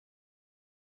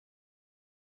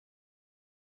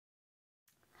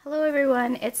Hello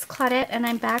everyone, it's Claudette and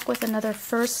I'm back with another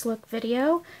first look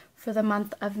video for the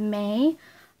month of May.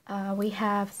 We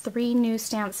have 3 new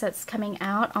stamp sets coming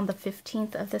out on the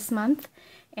 15th of this month,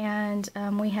 and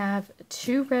we have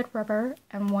 2 red rubber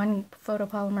and 1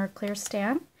 photopolymer clear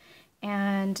stamp,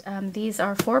 and these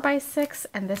are 4x6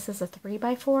 and this is a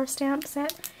 3x4 stamp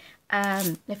set.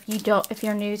 If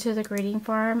you're new to the Greeting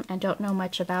Farm and don't know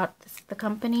much about the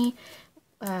company,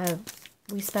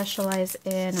 we specialize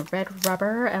in red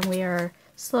rubber, and we are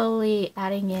slowly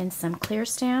adding in some clear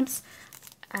stamps.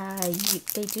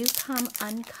 They do come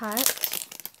uncut,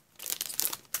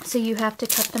 so you have to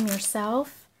cut them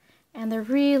yourself, and they're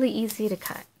really easy to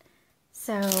cut.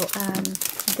 So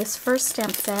this first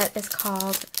stamp set is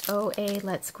called OA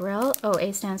Let's Grill.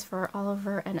 OA stands for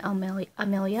Oliver and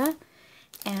Amelia,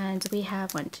 and we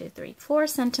have 4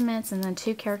 sentiments and then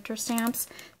 2 character stamps.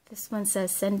 This one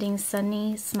says, "Sending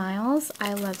sunny smiles.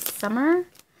 I love summer.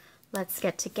 Let's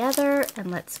get together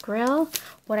and let's grill."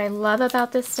 What I love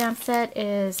about this stamp set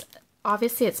is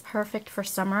obviously it's perfect for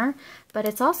summer, but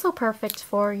it's also perfect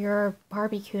for your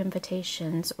barbecue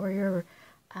invitations or your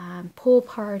pool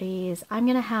parties. I'm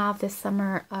going to have this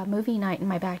summer a movie night in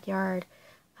my backyard.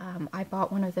 I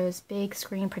bought one of those big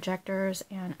screen projectors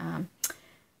and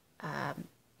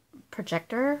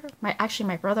projector.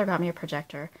 My brother got me a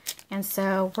projector, and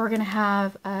so we're gonna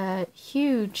have a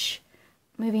huge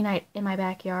movie night in my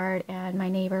backyard, and my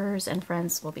neighbors and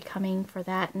friends will be coming for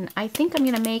that. And I think I'm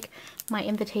gonna make my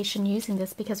invitation using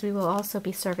this because we will also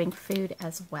be serving food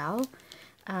as well.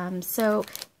 So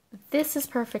this is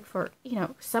perfect for, you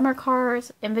know, summer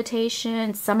cards,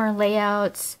 invitations, summer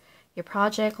layouts, your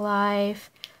project life.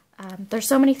 There's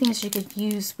so many things you could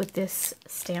use with this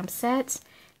stamp set.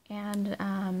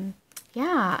 And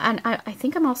yeah, and I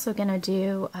think I'm also gonna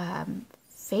do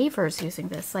favors using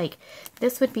this. Like,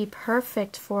 this would be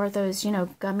perfect for those, you know,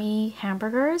 gummy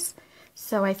hamburgers.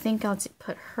 So I think I'll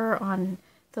put her on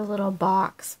the little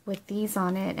box with these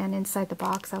on it, and inside the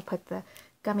box I'll put the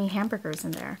gummy hamburgers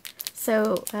in there.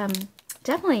 So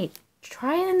definitely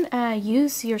try and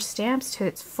use your stamps to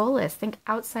its fullest. Think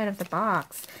outside of the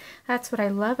box. That's what I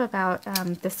love about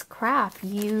this craft.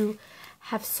 You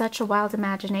have such a wild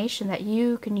imagination that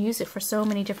you can use it for so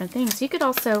many different things. You could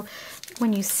also,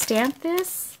 when you stamp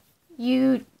this,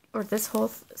 or this whole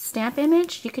stamp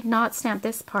image, you could not stamp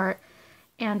this part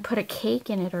and put a cake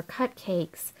in it or cut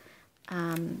cakes.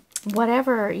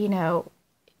 Whatever, you know,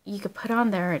 you could put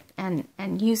on there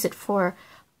and use it for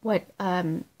what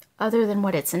other than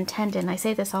what it's intended. And I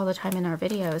say this all the time in our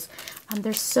videos.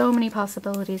 There's so many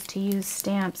possibilities to use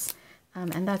stamps,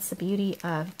 and that's the beauty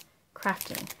of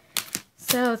crafting.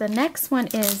 So the next one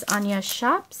is Anya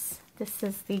Shops. This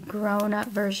is the grown-up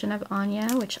version of Anya,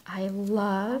 which I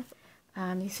love.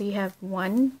 So you have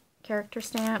 1 character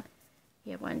stamp.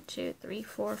 You have 1, 2, 3,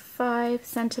 4, 5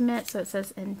 sentiments. So it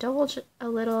says, "Indulge a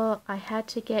little. I had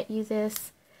to get you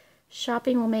this.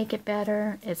 Shopping will make it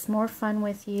better. It's more fun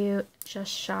with you.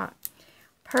 Just shop."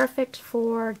 Perfect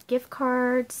for gift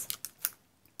cards.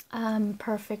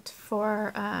 Perfect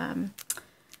for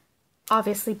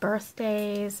obviously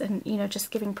birthdays, and, you know,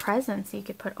 just giving presents. You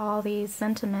could put all these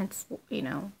sentiments, you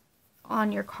know,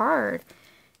 on your card.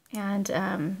 And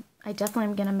I definitely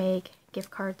am going to make gift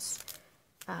cards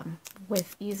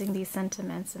with using these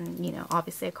sentiments, and, you know,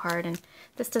 obviously a card. And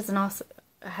this doesn't also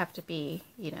have to be,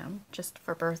 you know, just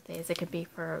for birthdays. It could be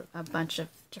for a bunch of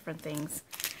different things.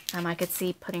 I could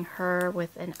see putting her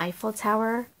with an Eiffel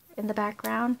Tower in the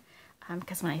background,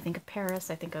 because when I think of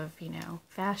Paris, I think of, you know,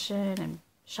 fashion and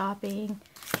shopping.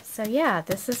 So yeah,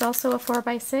 this is also a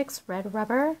 4x6 red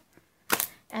rubber.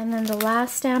 And then the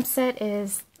last stamp set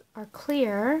is our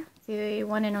clear, the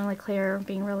one and only clear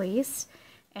being released.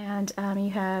 And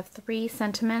you have 3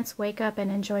 sentiments: wake up and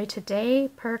enjoy today,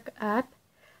 perk up,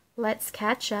 let's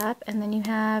catch up. And then you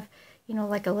have, you know,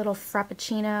 like a little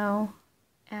frappuccino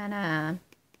and a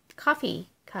coffee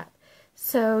cup.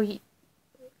 So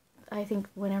I think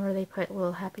whenever they put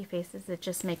little happy faces, it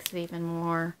just makes it even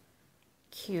more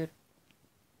cute,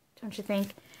 don't you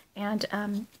think? And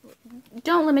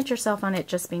don't limit yourself on it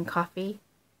just being coffee.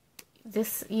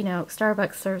 This, you know,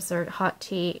 Starbucks serves their hot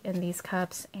tea in these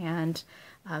cups, and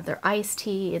their iced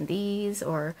tea in these,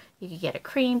 or you could get a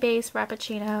cream-based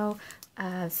frappuccino.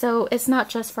 So it's not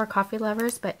just for coffee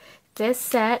lovers, but this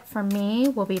set for me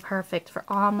will be perfect for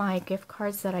all my gift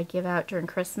cards that I give out during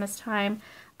Christmas time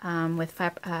with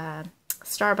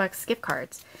Starbucks gift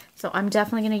cards. So I'm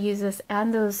definitely going to use this,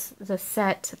 and the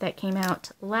set that came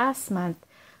out last month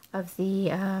of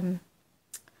the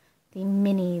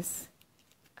minis.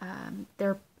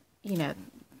 They're, you know,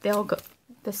 they'll go.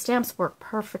 The stamps work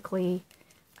perfectly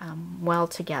well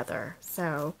together.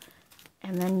 So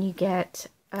and then you get,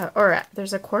 or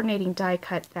there's a coordinating die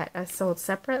cut that is sold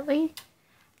separately.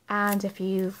 And if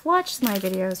you've watched my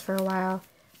videos for a while,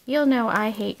 you'll know I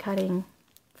hate cutting,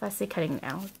 fussy cutting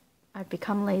now. I've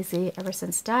become lazy ever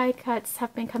since die cuts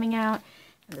have been coming out,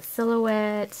 and the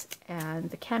Silhouette, and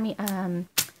the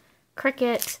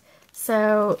Cricut.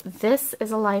 So this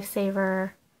is a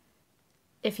lifesaver.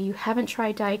 If you haven't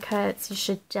tried die cuts, you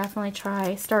should definitely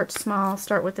try. Start small,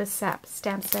 start with this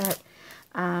stamp set.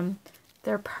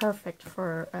 They're perfect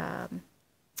for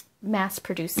mass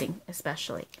producing,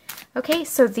 especially. Okay,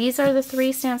 so these are the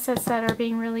 3 stamp sets that are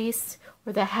being released,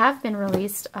 or that have been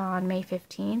released on May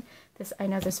 15. I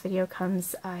know this video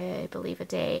comes, I believe,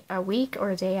 a week or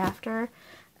a day after.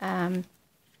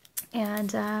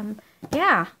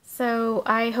 Yeah, so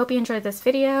I hope you enjoyed this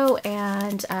video,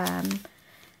 and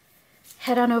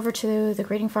head on over to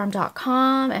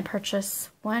thegreetingfarm.com and purchase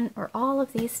one or all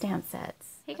of these stamp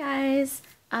sets. Hey guys,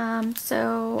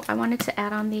 so I wanted to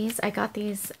add on these. I got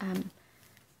these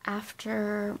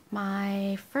after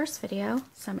my first video,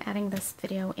 so I'm adding this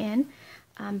video in.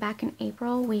 Back in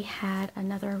April, we had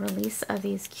another release of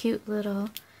these cute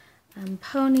little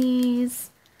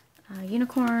ponies,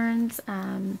 unicorns,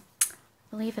 I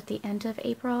believe at the end of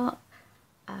April.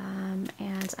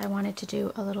 And I wanted to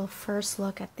do a little first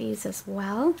look at these as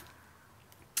well.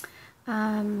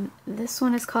 This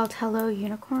one is called Hello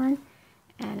Unicorn,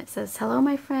 and it says, "Hello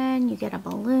my friend, you get a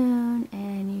balloon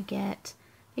and you get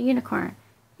a unicorn."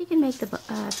 You can make the,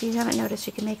 if you haven't noticed,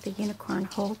 you can make the unicorn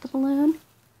hold the balloon.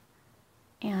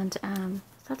 And I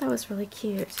thought that was really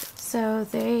cute. So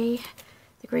the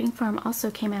Greeting Farm also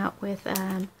came out with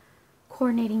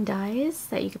coordinating dies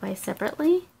that you could buy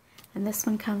separately. And this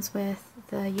one comes with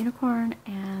the unicorn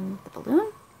and the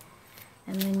balloon.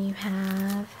 And then you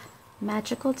have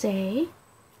Magical Day.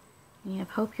 You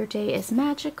have Hope Your Day is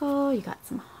Magical. You got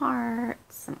some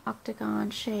hearts, some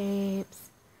octagon shapes,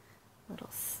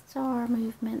 little star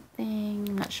movement thing.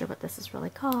 I'm not sure what this is really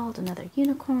called. Another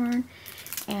unicorn.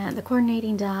 And the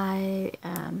coordinating die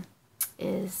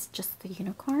is just the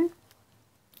unicorn.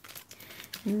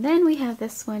 And then we have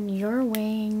this one, Your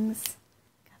Wings.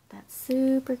 Got that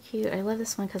super cute. I love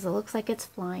this one because it looks like it's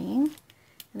flying.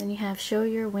 And then you have Show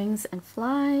Your Wings and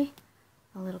Fly,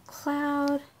 a little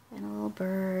cloud, and a little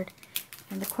bird.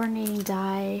 And the coordinating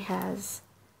die has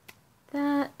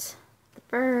that, the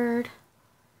bird,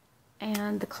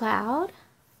 and the cloud.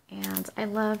 And I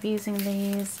love using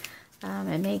these.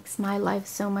 It makes my life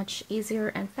so much easier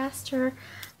and faster.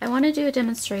 I want to do a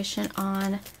demonstration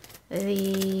on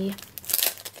the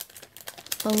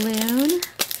balloon,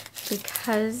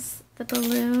 because the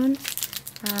balloon,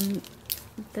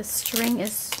 the string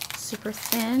is super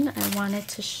thin. I wanted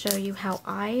to show you how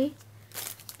I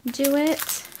do it.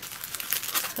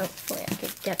 Hopefully I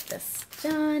could get this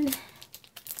done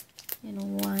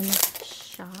in one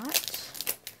shot.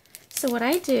 So what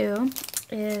I do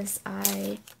is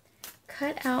I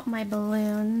cut out my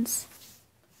balloons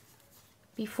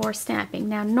before stamping.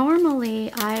 Now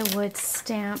normally I would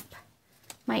stamp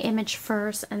my image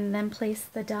first and then place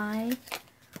the die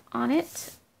on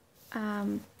it,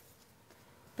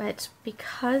 but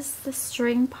because the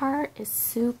string part is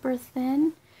super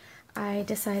thin, I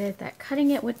decided that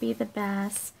cutting it would be the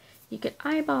best. You could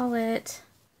eyeball it,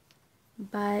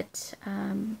 but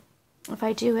if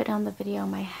I do it on the video,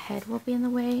 my head will be in the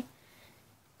way.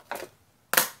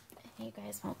 You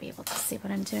guys won't be able to see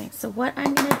what I'm doing. So what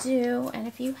I'm going to do, and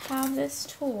if you have this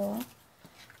tool,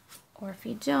 or if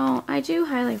you don't, I do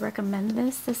highly recommend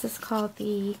this. This is called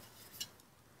the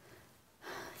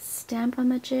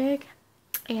Stamp-A-Majig,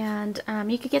 and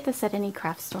you could get this at any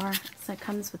craft store. So it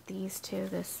comes with these two.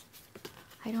 This,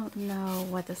 I don't know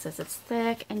what this is. It's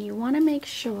thick, and you want to make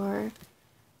sure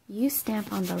you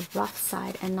stamp on the rough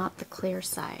side and not the clear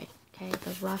side. Okay,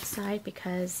 the rough side,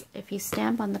 because if you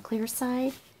stamp on the clear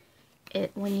side,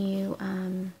 when you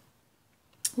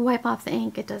wipe off the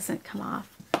ink, it doesn't come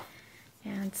off.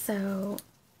 And so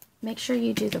make sure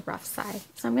you do the rough side.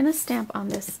 So I'm going to stamp on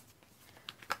this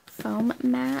foam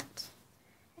mat.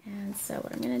 And so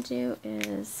what I'm going to do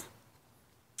is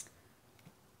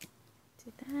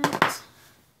do that.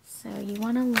 So you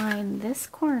want to line this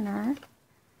corner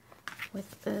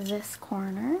with this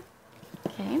corner.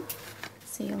 Okay,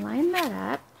 so you line that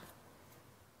up.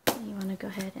 You want to go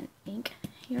ahead and ink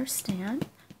your stamp.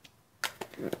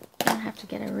 You're going to have to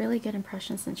get a really good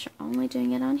impression since you're only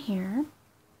doing it on here.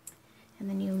 And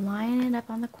then you line it up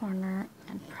on the corner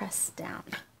and press down.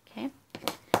 Okay,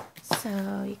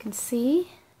 so you can see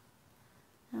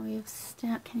now we have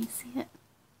stamped. Can you see it?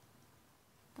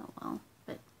 Oh well,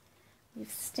 but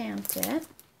we've stamped it.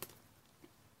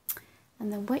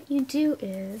 And then what you do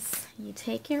is you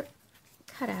take your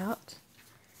cutout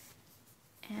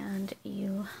and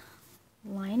you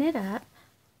line it up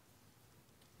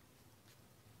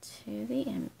to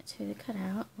the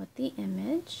cutout with the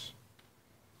image.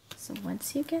 So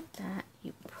once you get that,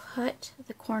 you put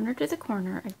the corner to the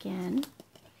corner again,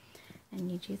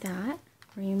 and you do that.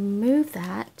 Remove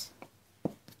that,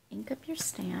 ink up your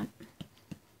stamp,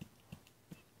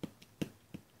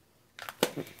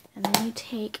 and then you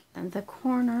take the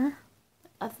corner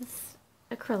of this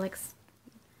acrylics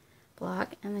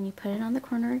block, and then you put it on the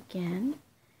corner again,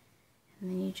 and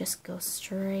then you just go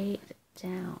straight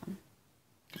down.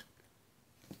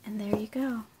 And there you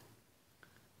go.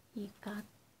 You've got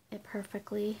it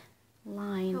perfectly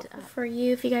lined up for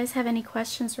you. If you guys have any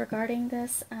questions regarding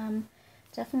this,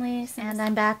 definitely. And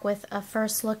I'm back with a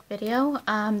first look video.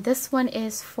 This one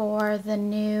is for the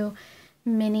new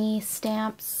mini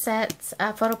stamp sets,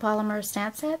 photopolymer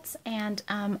stamp sets, and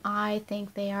I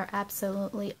think they are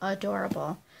absolutely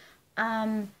adorable.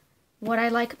 What I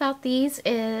like about these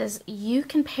is you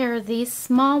can pair these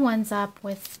small ones up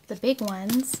with the big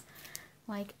ones,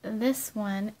 like this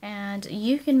one, and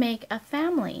you can make a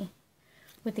family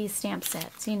with these stamp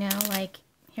sets, you know, like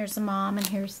here's the mom and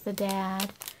here's the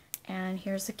dad and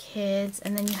here's the kids,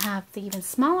 and then you have the even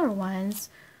smaller ones,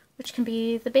 which can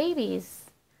be the babies.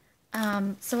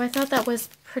 So I thought that was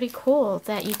pretty cool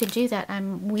that you could do that.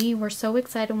 We were so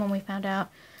excited when we found out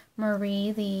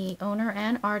Marie, the owner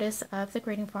and artist of the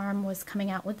Greeting Farm, was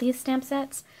coming out with these stamp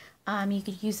sets. You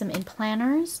could use them in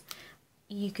planners.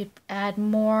 You could add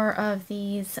more of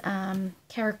these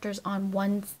characters on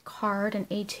one card, an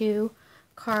A2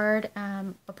 card,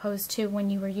 opposed to when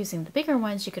you were using the bigger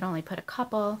ones, you could only put a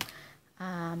couple,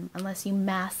 unless you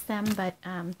mask them, but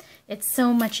it's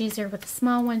so much easier with the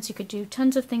small ones. You could do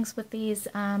tons of things with these.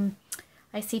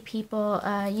 I see people,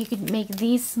 you could make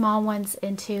these small ones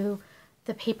into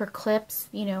the paper clips,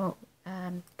 you know,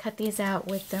 cut these out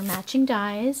with their matching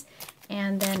dies,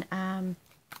 and then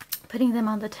putting them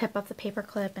on the tip of the paper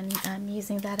clip and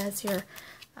using that as your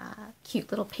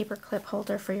cute little paper clip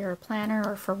holder for your planner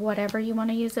or for whatever you want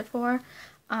to use it for.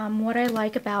 What I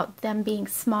like about them being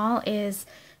small is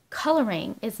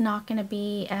coloring is not going to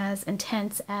be as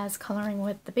intense as coloring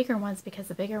with the bigger ones, because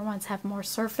the bigger ones have more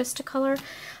surface to color,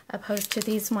 opposed to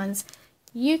these ones.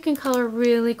 You can color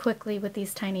really quickly with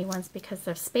these tiny ones because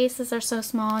their spaces are so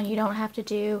small, and you don't have to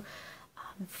do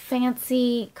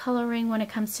fancy coloring when it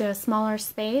comes to a smaller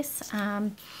space.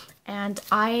 And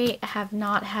I have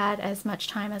not had as much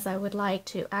time as I would like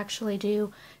to actually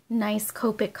do nice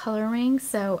Copic coloring.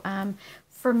 So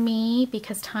for me,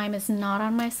 because time is not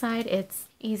on my side, it's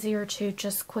easier to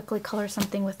just quickly color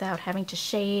something without having to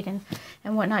shade and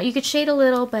whatnot. You could shade a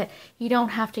little, but you don't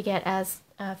have to get as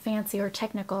fancy or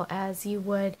technical as you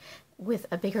would with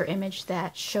a bigger image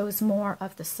that shows more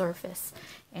of the surface.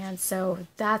 And so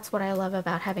that's what I love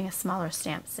about having a smaller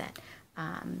stamp set,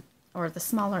 or the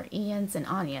smaller Ians and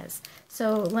Anyas.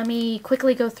 So let me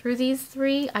quickly go through these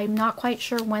three. I'm not quite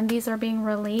sure when these are being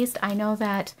released. I know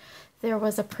that there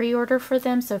was a pre-order for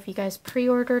them, so if you guys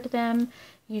pre-ordered them,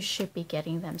 you should be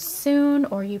getting them soon,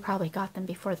 or you probably got them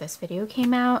before this video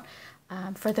came out.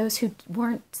 For those who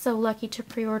weren't so lucky to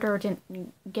pre-order or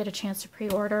didn't get a chance to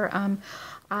pre-order,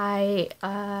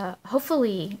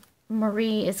 hopefully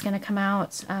Marie is going to come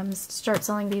out, start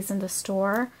selling these in the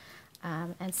store,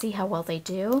 and see how well they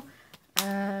do.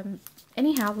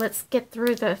 Anyhow, let's get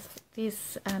through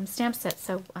these stamp sets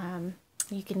so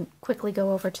you can quickly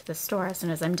go over to the store as soon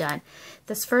as I'm done.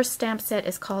 This first stamp set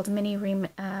is called Mini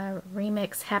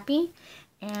Remix Happy,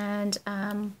 and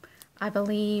I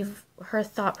believe her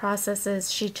thought process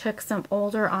is she took some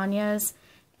older Anyas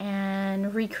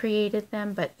and recreated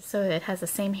them, but so it has the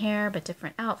same hair but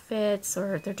different outfits,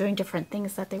 or they're doing different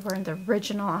things that they were in the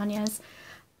original Anyas.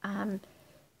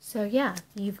 So yeah,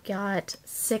 you've got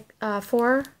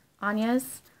 4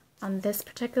 Anyas on this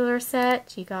particular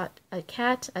set. You got a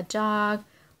cat, a dog,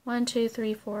 1, 2,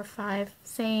 3, 4, 5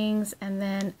 sayings, and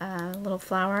then a little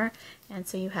flower. And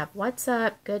so you have what's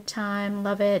up, good time,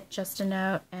 love it, just a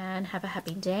note, and have a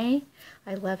happy day.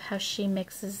 I love how she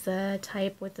mixes the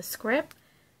type with the script,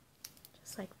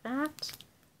 just like that.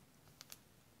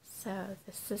 So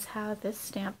this is how this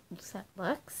stamp set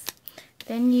looks.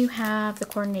 Then you have the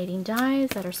coordinating dies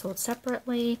that are sold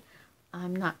separately.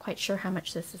 I'm not quite sure how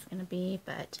much this is going to be,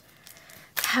 but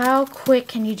how quick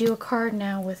can you do a card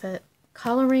now with it?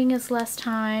 Coloring is less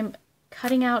time,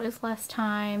 cutting out is less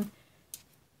time.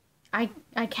 I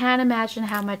can't imagine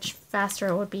how much faster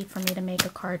it would be for me to make a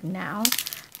card now.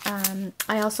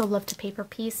 I also love to paper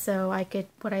piece, so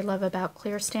what I love about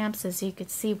clear stamps is you could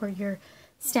see where you're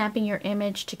stamping your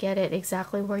image to get it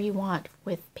exactly where you want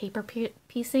with paper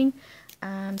piecing.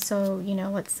 So, you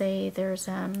know, let's say there's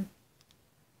a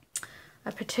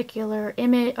particular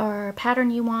image or pattern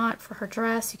you want for her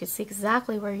dress, you can see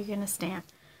exactly where you're going to stamp.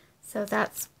 So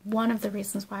that's one of the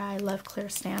reasons why I love clear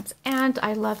stamps, and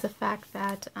I love the fact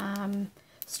that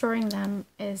storing them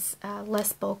is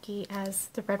less bulky as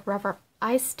the red rubber.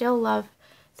 I still love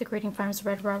the Greeting Farms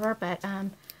red rubber, but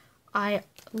I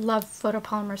love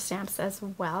photopolymer stamps as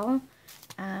well.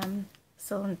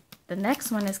 So the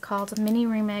next one is called Mini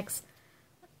Remix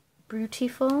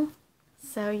Beautiful.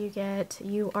 So you get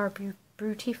You Are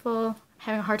Beautiful. I'm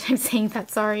having a hard time saying that,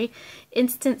 sorry.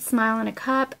 Instant smile in a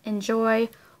cup. Enjoy.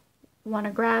 Want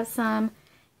to grab some.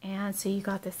 And so you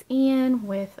got this Ian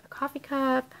with a coffee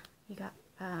cup. You got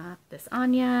this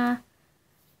Anya.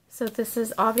 So this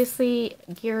is obviously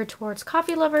geared towards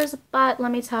coffee lovers, but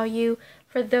let me tell you,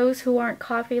 for those who aren't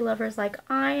coffee lovers like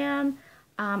I am,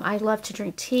 I love to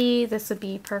drink tea. This would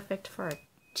be perfect for a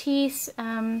tea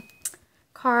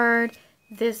card.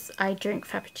 This, I drink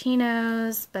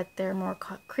frappuccinos, but they're more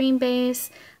cream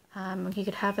based. You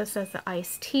could have this as the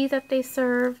iced tea that they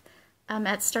serve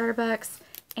at Starbucks.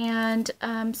 And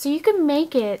so you can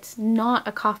make it not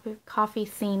a coffee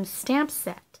themed stamp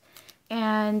set.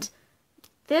 And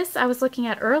this I was looking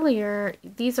at earlier,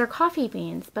 these are coffee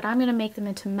beans, but I'm going to make them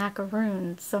into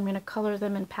macaroons. So I'm going to color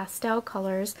them in pastel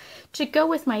colors to go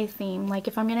with my theme. Like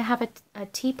if I'm going to have a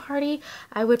tea party,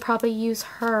 I would probably use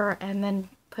her and then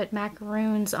put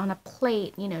macaroons on a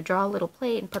plate, you know, draw a little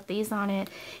plate and put these on it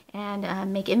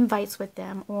and make invites with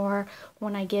them. Or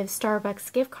when I give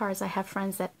Starbucks gift cards, I have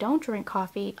friends that don't drink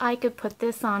coffee, I could put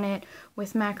this on it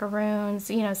with macaroons,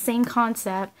 you know, same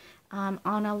concept,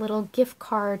 on a little gift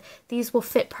card. These will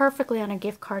fit perfectly on a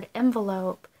gift card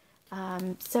envelope.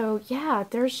 So yeah,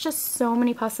 there's just so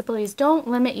many possibilities. Don't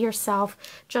limit yourself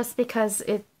just because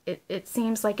it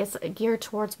seems like it's geared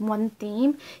towards one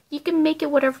theme. You can make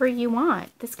it whatever you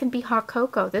want. This can be hot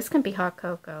cocoa. This can be hot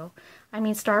cocoa. I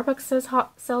mean, Starbucks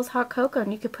sells hot cocoa,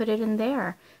 and you could put it in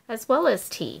there, as well as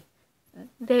tea.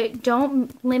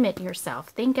 Don't limit yourself.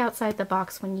 Think outside the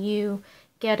box when you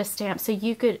get a stamp, so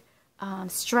you could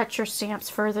stretch your stamps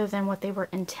further than what they were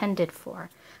intended for.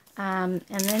 And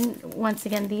then, once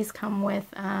again, these come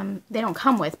with, they don't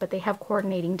come with, but they have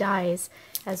coordinating dies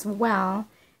as well.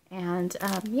 And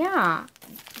yeah,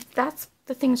 that's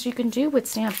the things you can do with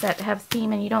stamps that have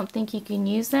theme and you don't think you can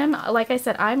use them. Like I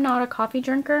said, I'm not a coffee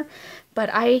drinker, but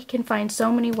I can find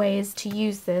so many ways to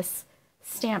use this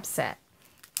stamp set.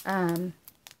 And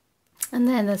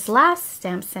then this last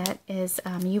stamp set is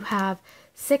you have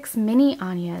 6 mini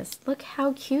Anyas. Look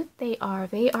how cute they are.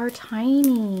 They are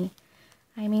tiny.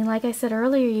 I mean, like I said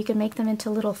earlier, you can make them into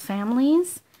little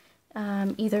families.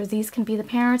 Either these can be the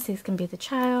parents, these can be the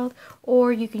child,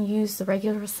 or you can use the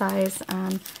regular size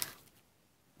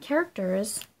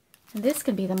characters, and this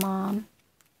could be the mom,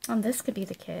 and this could be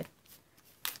the kid,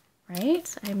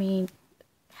 right? I mean,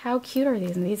 how cute are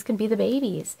these? And these can be the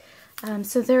babies.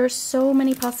 So there are so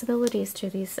many possibilities to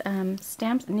these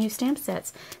new stamp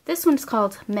sets. This one's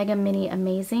called Mega Mini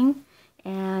Amazing,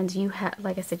 and you have,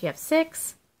 like I said, you have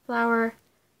 6 flower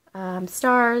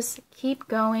stars. Keep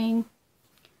going.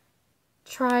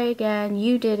 Try again.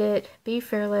 You did it. Be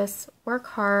fearless. Work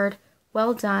hard.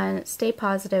 Well done. Stay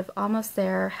positive. Almost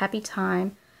there. Happy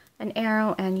time. An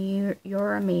arrow, and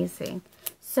you're amazing.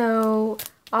 So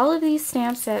all of these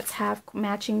stamp sets have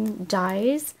matching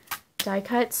die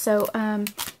cuts. So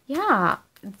yeah,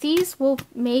 these will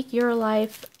make your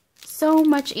life so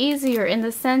much easier in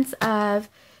the sense of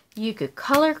you could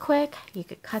color quick. You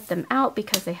could cut them out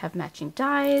because they have matching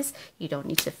dies. You don't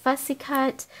need to fussy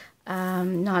cut.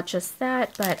 Not just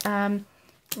that, but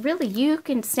really you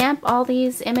can stamp all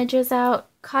these images out,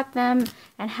 cut them,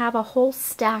 and have a whole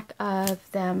stack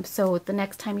of them. So the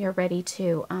next time you're ready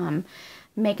to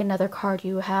make another card,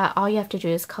 all you have to do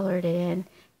is color it in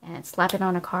and slap it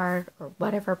on a card or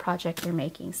whatever project you're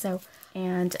making. So,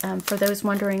 and for those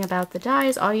wondering about the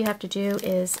dies, all you have to do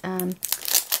is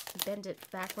bend it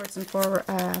backwards and forward.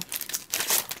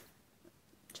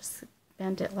 Just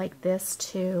bend it like this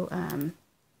to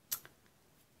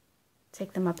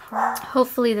take them apart.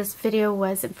 Hopefully this video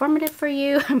was informative for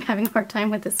you. I'm having a hard time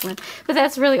with this one, but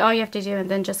that's really all you have to do, and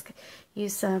then just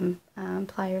use some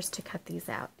pliers to cut these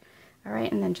out. All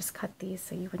right, and then just cut these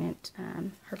so you wouldn't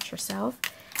hurt yourself.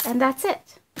 And that's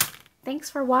it. Thanks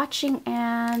for watching,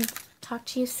 and talk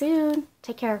to you soon.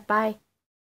 Take care. Bye.